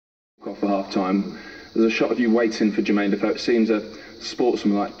off for half-time. There's a shot of you waiting for Jermaine Defoe. It seems a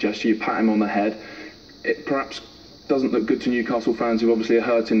sportsmanlike gesture. You pat him on the head. It perhaps doesn't look good to Newcastle fans who obviously are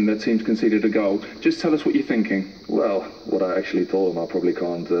hurting their team's conceded a goal. Just tell us what you're thinking. Well, what I actually told him I probably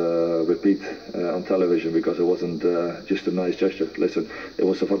can't repeat on television, because it wasn't just a nice gesture. Listen, it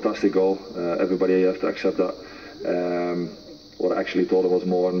was a fantastic goal. Everybody have to accept that. What I actually told him was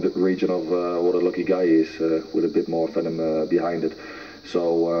more in the region of what a lucky guy he is, with a bit more venom behind it.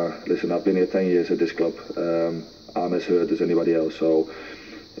 So, listen, I've been here 10 years at this club. I'm as hurt as anybody else. So,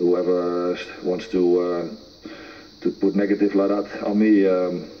 whoever wants to put negative like that on me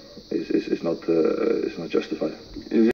is not justified.